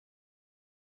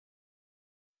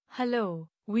Hello,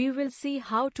 we will see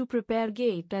how to prepare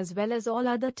GATE as well as all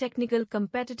other technical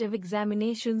competitive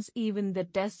examinations, even the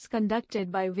tests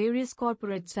conducted by various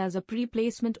corporates as a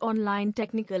pre-placement online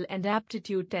technical and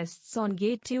aptitude tests on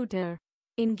GATEtutor.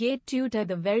 In GATEtutor,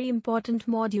 the very important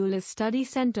module is Study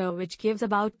Center, which gives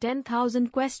about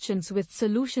 10,000 questions with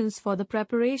solutions for the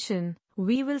preparation.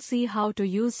 We will see how to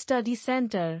use Study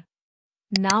Center.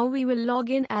 Now we will log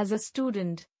in as a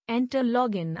student. Enter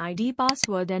login ID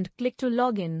password and click to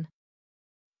login.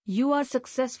 You are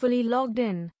successfully logged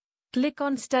in. Click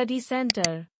on Study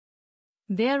Center.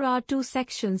 There are two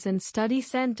sections in Study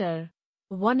Center.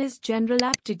 One is General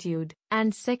Aptitude,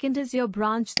 and second is your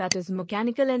branch, that is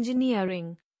Mechanical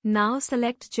Engineering. Now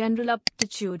select General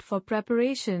Aptitude for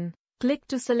preparation. Click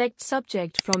to select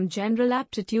subject from General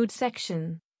Aptitude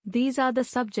section. These are the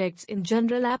subjects in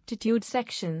General Aptitude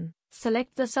section.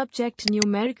 Select the subject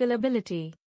Numerical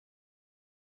Ability.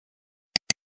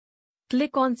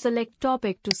 Click on Select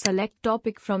Topic to select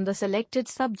topic from the selected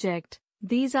subject.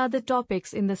 These are the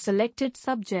topics in the selected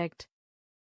subject.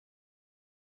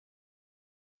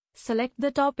 Select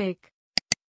the topic.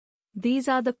 These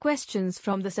are the questions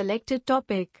from the selected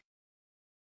topic.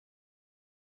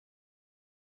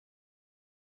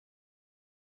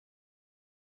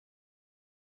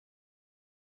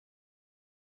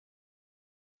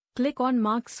 Click on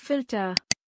Marks Filter.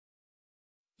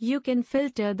 You can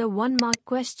filter the 1-mark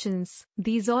questions.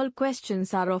 These all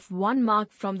questions are of 1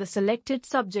 mark from the selected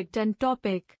subject and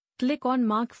topic. Click on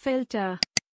Mark Filter.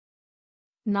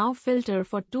 Now filter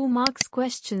for 2 marks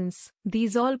questions.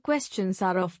 These all questions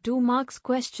are of 2 marks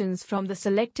questions from the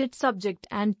selected subject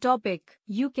and topic.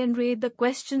 You can rate the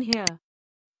question here.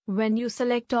 When you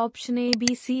select option A,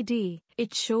 B, C, D,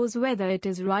 it shows whether it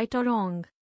is right or wrong.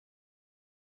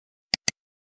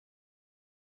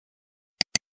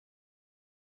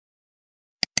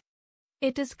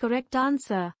 It is correct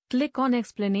answer. Click on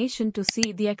explanation to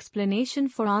see the explanation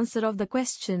for answer of the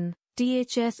question.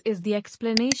 THS is the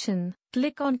explanation.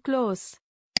 Click on close.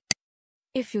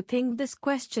 If you think this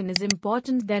question is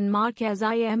important, then mark as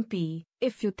IMP.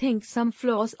 If you think some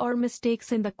flaws or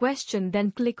mistakes in the question,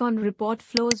 then click on report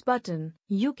flaws button.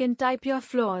 You can type your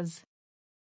flaws.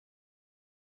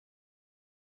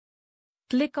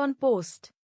 Click on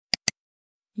post.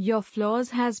 Your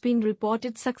flaws has been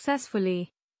reported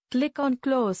successfully. Click on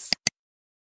Close.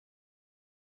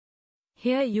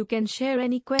 Here you can share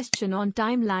any question on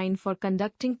timeline for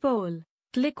conducting poll.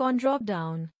 Click on drop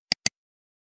down.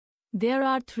 There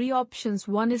are 3 options.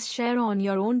 One is share on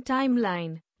your own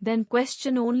timeline, then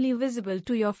question only visible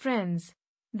to your friends.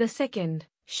 The second,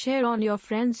 share on your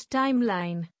friend's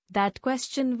timeline, that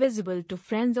question visible to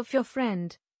friends of your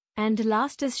friend. And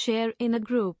last is share in a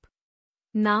group.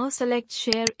 Now select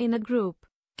share in a group.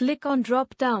 Click on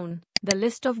drop down. The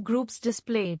list of groups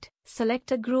displayed.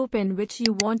 Select a group in which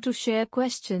you want to share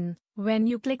question. When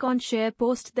you click on share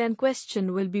post, then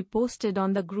question will be posted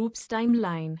on the group's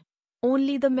timeline.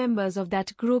 Only the members of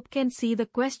that group can see the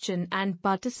question and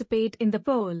participate in the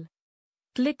poll.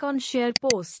 Click on share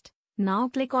post. Now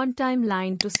click on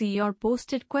timeline to see your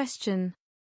posted question.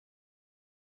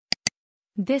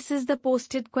 This is the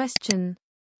posted question.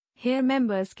 Here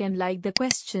members can like the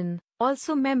question.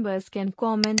 Also members can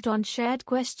comment on shared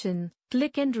question.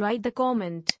 Click and write the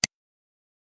comment.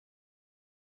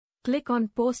 Click on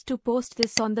post to post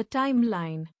this on the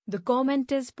timeline. The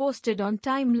comment is posted on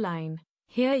timeline.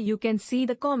 Here you can see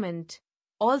the comment.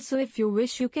 Also, if you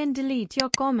wish, you can delete your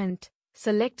comment.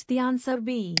 Select the answer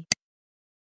B.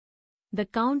 The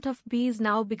count of B's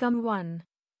now become 1.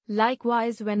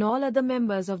 Likewise, when all other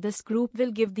members of this group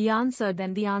will give the answer,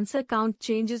 then the answer count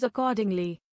changes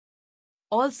accordingly.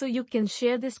 Also, you can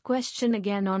share this question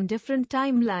again on different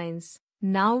timelines.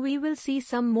 Now we will see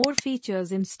some more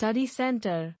features in Study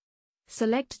Center.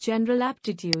 Select General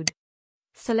Aptitude.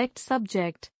 Select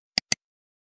Subject.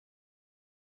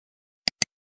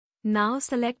 Now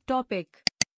select Topic.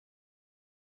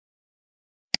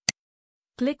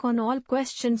 Click on All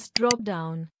Questions drop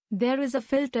down. There is a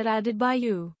filter added by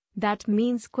you. That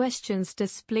means questions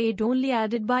displayed only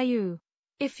added by you.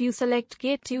 If you select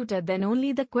GATEtutor, then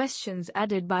only the questions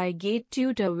added by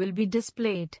GATEtutor will be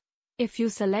displayed. If you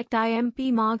select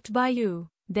IMP marked by you,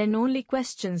 then only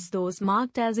questions those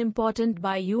marked as important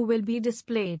by you will be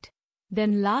displayed.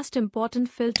 Then last important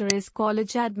filter is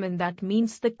College Admin. That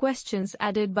means the questions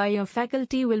added by your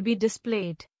faculty will be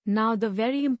displayed. Now the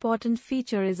very important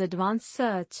feature is Advanced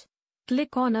Search.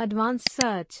 Click on Advanced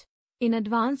Search. In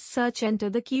Advanced Search, enter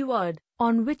the keyword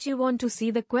on which you want to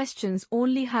see the questions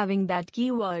only having that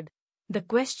keyword. The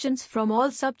questions from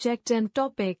all subjects and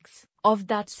topics of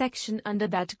that section under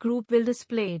that group will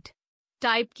displayed.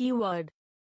 Type keyword.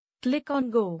 Click on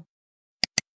Go.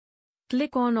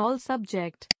 Click on All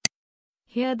Subject.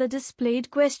 Here the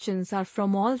displayed questions are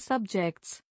from all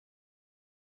subjects.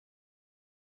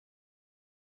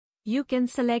 You can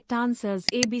select answers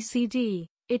A, B, C, D.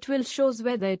 It will shows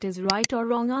whether it is right or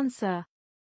wrong answer.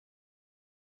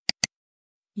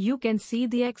 You can see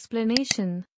the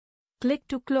explanation. Click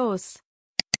to close.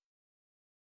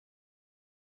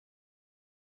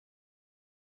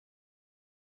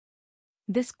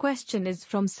 This question is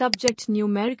from subject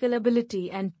numerical ability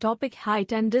and topic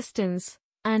height and distance,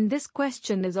 and this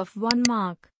question is of 1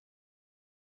 mark.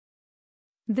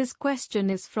 This question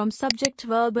is from subject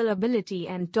verbal ability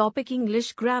and topic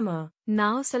English grammar.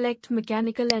 Now select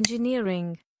mechanical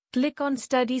engineering. Click on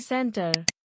study center.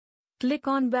 Click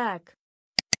on back.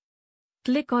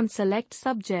 Click on select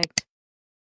subject.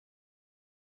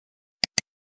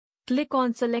 Click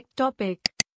on select topic.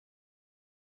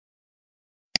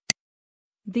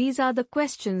 These are the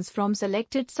questions from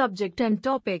selected subject and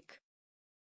topic.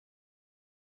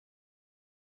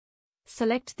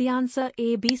 Select the answer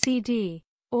A, B, C, D.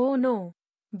 Oh no,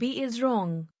 B is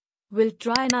wrong. We'll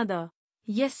try another.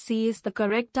 Yes, C is the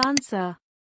correct answer.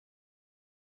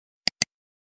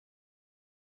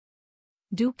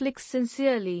 Do clicks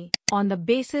sincerely. On the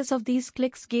basis of these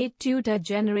clicks, GATEtutor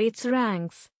generates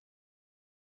ranks.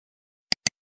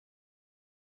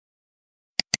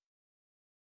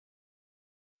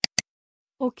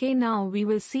 Okay, now we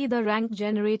will see the rank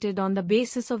generated on the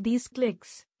basis of these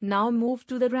clicks. Now move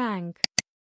to the rank.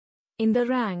 In the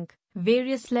rank,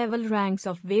 various level ranks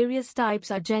of various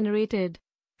types are generated.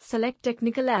 Select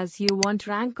technical as you want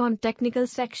rank on technical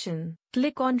section.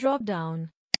 Click on drop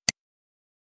down.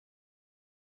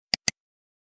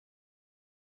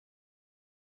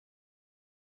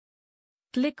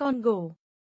 Click on Go.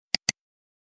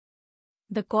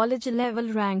 The college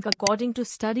level rank according to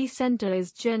study center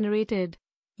is generated.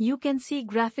 You can see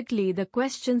graphically the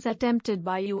questions attempted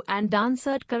by you and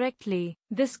answered correctly.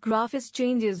 This graph is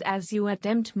changes as you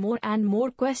attempt more and more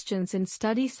questions in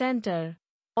study center.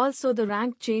 Also the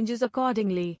rank changes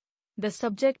accordingly. The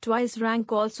subject-wise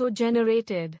rank also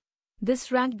generated.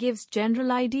 This rank gives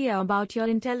general idea about your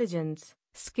intelligence,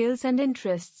 skills and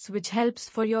interests which helps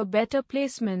for your better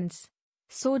placements.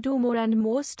 So do more and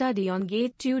more study on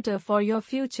GATEtutor for your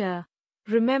future.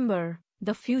 Remember,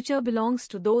 the future belongs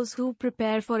to those who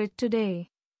prepare for it today.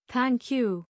 Thank you.